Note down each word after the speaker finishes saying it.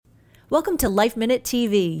Welcome to Life Minute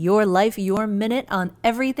TV, your life, your minute on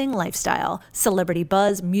everything lifestyle, celebrity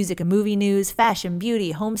buzz, music and movie news, fashion,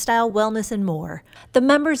 beauty, homestyle, wellness, and more. The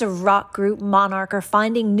members of rock group Monarch are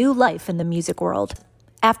finding new life in the music world.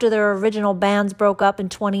 After their original bands broke up in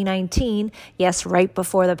 2019, yes, right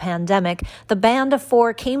before the pandemic, the band of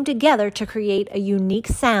four came together to create a unique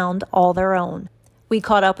sound all their own. We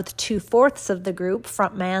caught up with 2/4 of the group,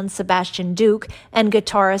 frontman Sebastian Duke and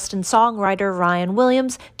guitarist and songwriter Ryan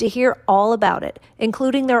Williams, to hear all about it,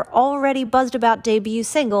 including their already buzzed about debut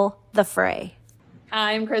single, The Fray.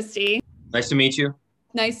 Hi, I'm Christy. Nice to meet you.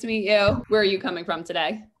 Nice to meet you. Where are you coming from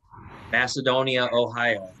today? Macedonia,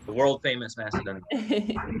 Ohio, the world famous Macedonia.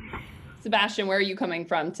 Sebastian, where are you coming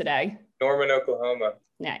from today? Norman, Oklahoma.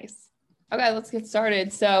 Nice. Okay, let's get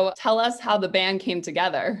started. So tell us how the band came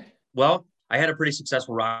together. Well, I had a pretty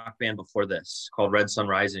successful rock band before this called Red Sun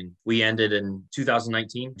Rising. We ended in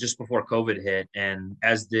 2019, just before COVID hit, and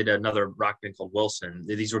as did another rock band called Wilson.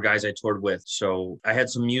 These were guys I toured with. So I had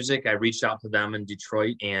some music. I reached out to them in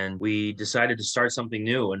Detroit, and we decided to start something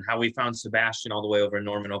new. And how we found Sebastian all the way over in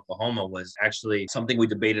Norman, Oklahoma was actually something we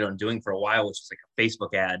debated on doing for a while, which was like a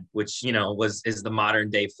Facebook ad, which, you know, is the modern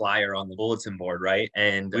day flyer on the bulletin board, right?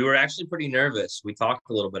 And we were actually pretty nervous. We talked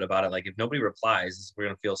a little bit about it. Like, if nobody replies, we're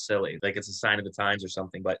going to feel silly. Like it's a sign of the times or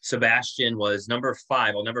something. But Sebastian was number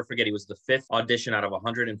 5. I'll never forget. He was the 5th audition out of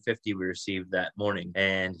 150 we received that morning.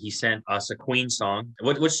 And he sent us a Queen song.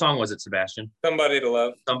 Which song was it, Sebastian? Somebody to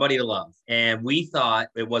Love. Somebody to Love. And we thought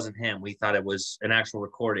it wasn't him. We thought it was an actual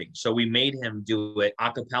recording. So we made him do it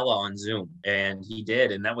a cappella on Zoom. And he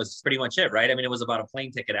did. And that was pretty much it, right? I mean, it was about a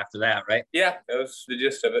plane ticket after that, right? Yeah, that was the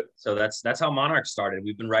gist of it. So that's how Monarch started.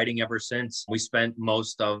 We've been writing ever since. We spent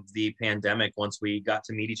most of the pandemic, once we got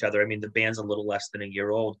to meet each other. I mean, the band's a little less than a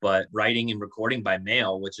year old, but writing and recording by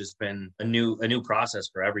mail, which has been a new process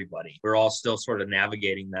for everybody. We're all still sort of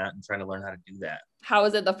navigating that and trying to learn how to do that. How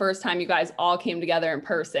was it the first time you guys all came together in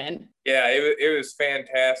person? Yeah, it was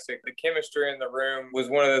fantastic. The chemistry in the room was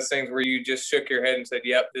one of those things where you just shook your head and said,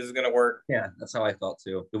 yep, this is going to work. Yeah, that's how I felt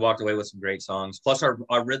too. We walked away with some great songs. Plus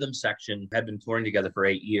our rhythm section had been touring together for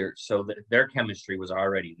 8 years. So their chemistry was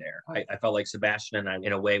already there. I felt like Sebastian and I,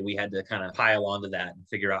 in a way, we had to kind of pile onto that and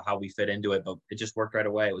figure out how we fit into it. But it just worked right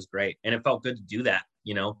away. It was great. And it felt good to do that.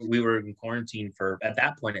 You know, we were in quarantine for, at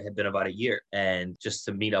that point, it had been about a year. And just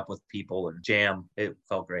to meet up with people and jam, it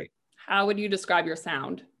felt great. How would you describe your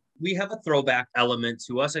sound? We have a throwback element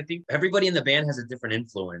to us. I think everybody in the band has a different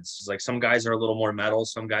influence. Like some guys are a little more metal,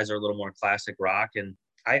 some guys are a little more classic rock. And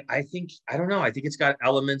I think it's got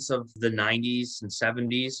elements of the 90s and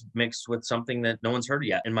 70s mixed with something that no one's heard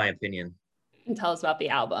yet, in my opinion. And tell us about the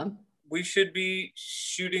album. We should be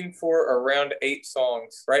shooting for around 8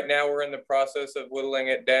 songs. Right now, we're in the process of whittling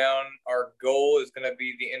it down. Our goal is going to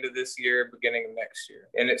be the end of this year, beginning of next year.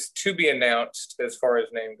 And it's to be announced as far as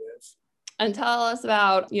name goes. And tell us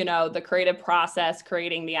about, the creative process,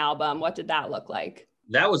 creating the album. What did that look like?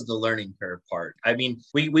 That was the learning curve part. I mean,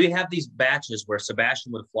 we have these batches where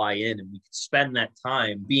Sebastian would fly in and we could spend that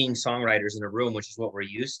time being songwriters in a room, which is what we're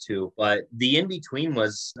used to. But the in-between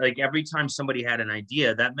was like every time somebody had an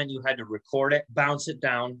idea, that meant you had to record it, bounce it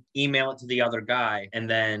down, email it to the other guy. And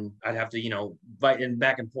then I'd have to,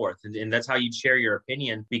 back and forth. And that's how you'd share your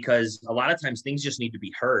opinion, because a lot of times things just need to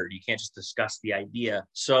be heard. You can't just discuss the idea.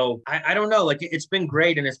 So I don't know, like it's been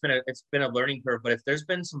great. And it's been a learning curve, but if there's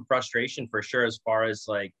been some frustration for sure, as far as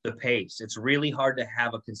like the pace. It's really hard to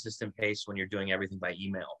have a consistent pace when you're doing everything by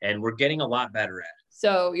email, and we're getting a lot better at it.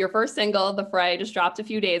 So your first single, The Fray, just dropped a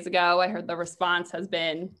few days ago. I heard the response has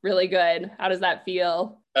been really good. How does that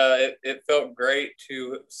feel? It felt great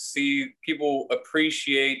to see people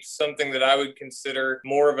appreciate something that I would consider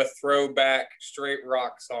more of a throwback straight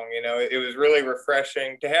rock song. It was really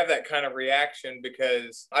refreshing to have that kind of reaction,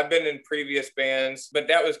 because I've been in previous bands, but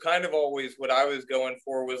that was kind of always what I was going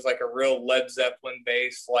for, was like a real Led Zeppelin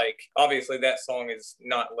bass. Like, obviously that song is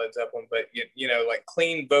not Led Zeppelin, but like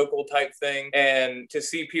clean vocal type thing. And to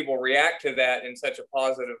see people react to that in such a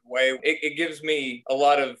positive way, it gives me a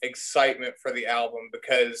lot of excitement for the album,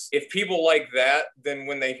 because if people like that, then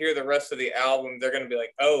when they hear the rest of the album, they're going to be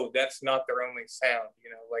like, oh, that's not their only sound.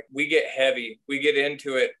 Like we get heavy, we get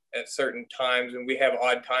into it at certain times, and we have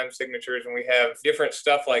odd time signatures, and we have different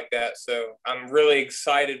stuff like that. So I'm really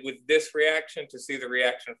excited with this reaction to see the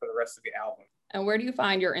reaction for the rest of the album. And where do you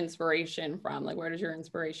find your inspiration from? Like, where does your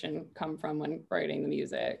inspiration come from when writing the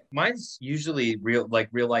music? Mine's usually real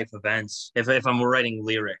life events. If I'm writing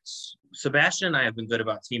lyrics, Sebastian and I have been good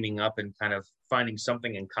about teaming up and kind of finding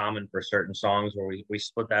something in common for certain songs where we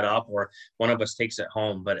split that up or one of us takes it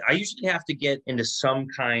home. But I usually have to get into some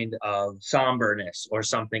kind of somberness or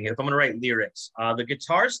something if I'm going to write lyrics. The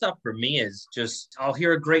guitar stuff for me is just, I'll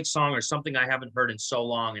hear a great song or something I haven't heard in so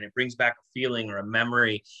long, and it brings back a feeling or a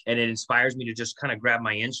memory, and it inspires me to just kind of grab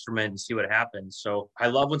my instrument and see what happens. So I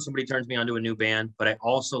love when somebody turns me onto a new band, but I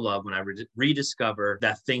also love when I rediscover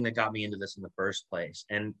that thing that got me into this in the first place.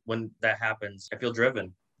 And when that happens, I feel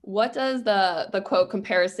driven. What does the quote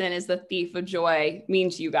 "comparison is the thief of joy" mean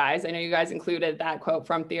to you guys? I know you guys included that quote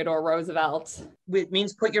from Theodore Roosevelt. It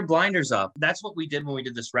means put your blinders up. That's what we did when we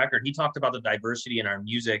did this record. He talked about the diversity in our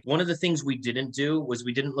music. One of the things we didn't do was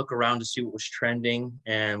we didn't look around to see what was trending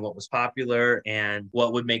and what was popular and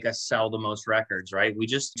what would make us sell the most records, right? We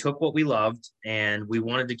just took what we loved and we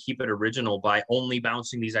wanted to keep it original by only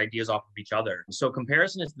bouncing these ideas off of each other. So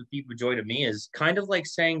comparison is the thief of joy to me is kind of like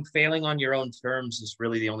saying failing on your own terms is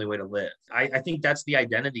really the only way to live. I think that's the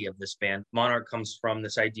identity of this band. Monarch comes from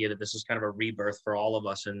this idea that this is kind of a rebirth for all of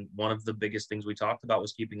us. And one of the biggest things we talked about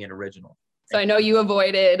was keeping it original. So I know you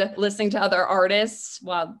avoided listening to other artists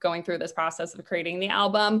while going through this process of creating the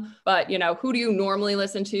album, but who do you normally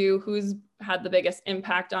listen to? Who's had the biggest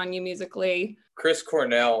impact on you musically? Chris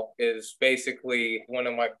Cornell is basically one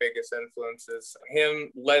of my biggest influences. Him,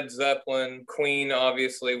 Led Zeppelin, Queen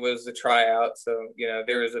obviously was the tryout. So,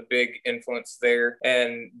 there is a big influence there.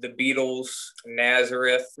 And the Beatles,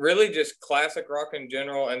 Nazareth, really just classic rock in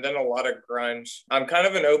general, and then a lot of grunge. I'm kind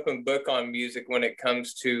of an open book on music when it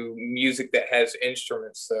comes to music that has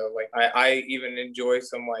instruments. So I even enjoy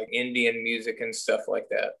some Indian music and stuff like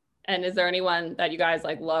that. And is there anyone that you guys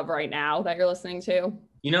love right now that you're listening to?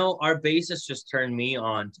 Our bassist just turned me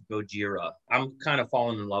on to Gojira. I'm kind of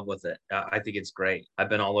falling in love with it. I think it's great. I've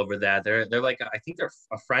been all over that. They're I think they're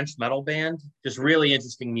a French metal band. Just really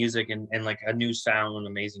interesting music and a new sound and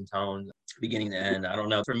amazing tones, beginning to end. I don't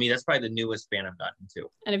know. For me, that's probably the newest band I've gotten to.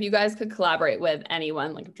 And if you guys could collaborate with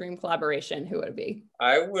anyone, like a dream collaboration, who would it be?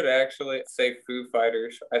 I would actually say Foo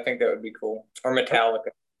Fighters. I think that would be cool. Or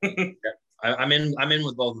Metallica. Yeah. I'm in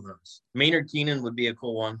with both of those. Maynard Keenan would be a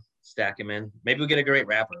cool one. Stack him in. Maybe we'll get a great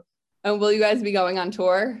rapper. And will you guys be going on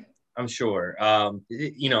tour? I'm sure.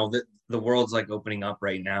 The world's opening up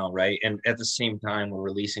right now, right? And at the same time, we're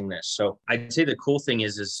releasing this. So I'd say the cool thing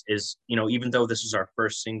is even though this is our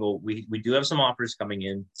first single, we do have some offers coming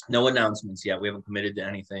in. No announcements yet. We haven't committed to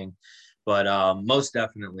anything. But most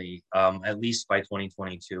definitely, at least by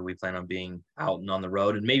 2022, we plan on being out and on the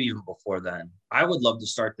road, and maybe even before then. I would love to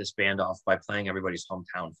start this band off by playing everybody's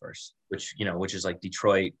hometown first, which is like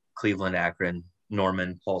Detroit, Cleveland, Akron,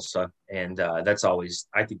 Norman, Tulsa, and I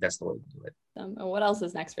think that's the way to do it. And what else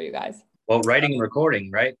is next for you guys? Well, writing and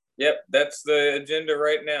recording, right? Yep, that's the agenda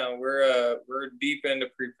right now. We're deep into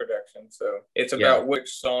pre-production, so it's about which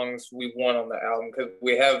songs we want on the album, because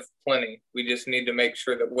we have plenty. We just need to make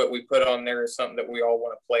sure that what we put on there is something that we all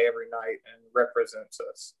want to play every night and represents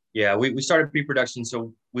us. Yeah, we started pre-production,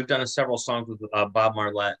 so we've done several songs with Bob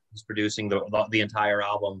Marlette, who's producing the entire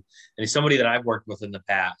album, and he's somebody that I've worked with in the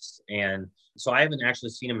past, and so I haven't actually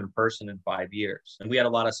seen him in person in 5 years. And we had a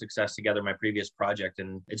lot of success together in my previous project,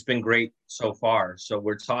 and it's been great so far. So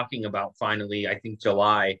we're talking about finally, I think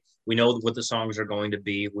July, we know what the songs are going to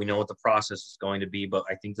be. We know what the process is going to be, but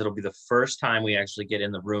I think that'll be the first time we actually get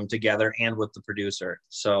in the room together and with the producer.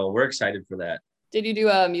 So we're excited for that. Did you do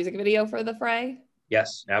a music video for The Fray?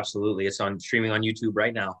 Yes, absolutely. It's streaming on YouTube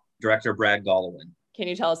right now. Director Brad Goldwyn. Can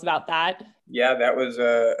you tell us about that? Yeah, that was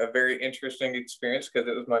a very interesting experience because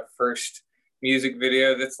it was my first music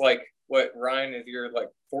video. That's what, Ryan, is your 14th,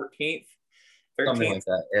 13th? Something like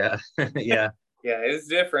that, yeah. Yeah. Yeah, it's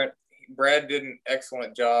different. Brad did an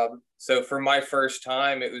excellent job. So for my first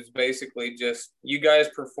time, it was basically just you guys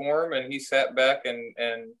perform, and he sat back and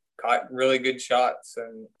caught really good shots.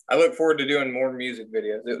 And I look forward to doing more music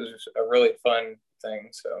videos. It was a really fun thing.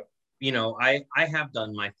 So, I have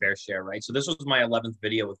done my fair share, right? So this was my 11th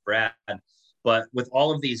video with Brad. But with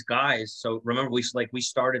all of these guys, so remember, we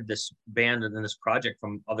started this band and this project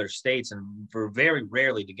from other states, and we're very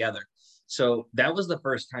rarely together. So that was the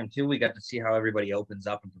first time too we got to see how everybody opens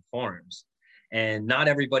up and performs. And not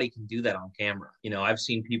everybody can do that on camera. I've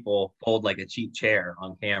seen people hold a cheap chair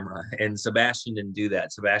on camera, and Sebastian didn't do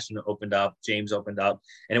that. Sebastian opened up, James opened up,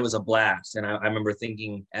 and it was a blast. And I remember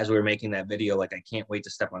thinking as we were making that video, I can't wait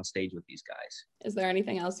to step on stage with these guys. Is there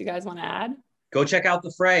anything else you guys want to add? Go check out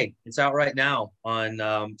The Fray. It's out right now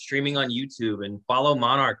on streaming on YouTube, and follow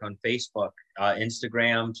Monarch on Facebook.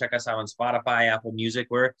 Instagram. Check us out on Spotify, Apple Music.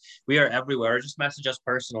 We are everywhere. Or just message us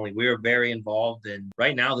personally. We are very involved, and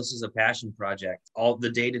right now this is a passion project. All the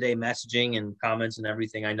day-to-day messaging and comments and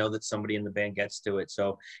everything, I know that somebody in the band gets to it.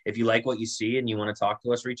 So if you like what you see and you want to talk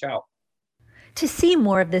to us, reach out. To see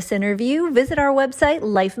more of this interview, visit our website,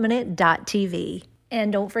 lifeminute.tv.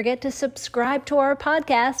 And don't forget to subscribe to our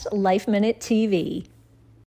podcast, Life Minute TV.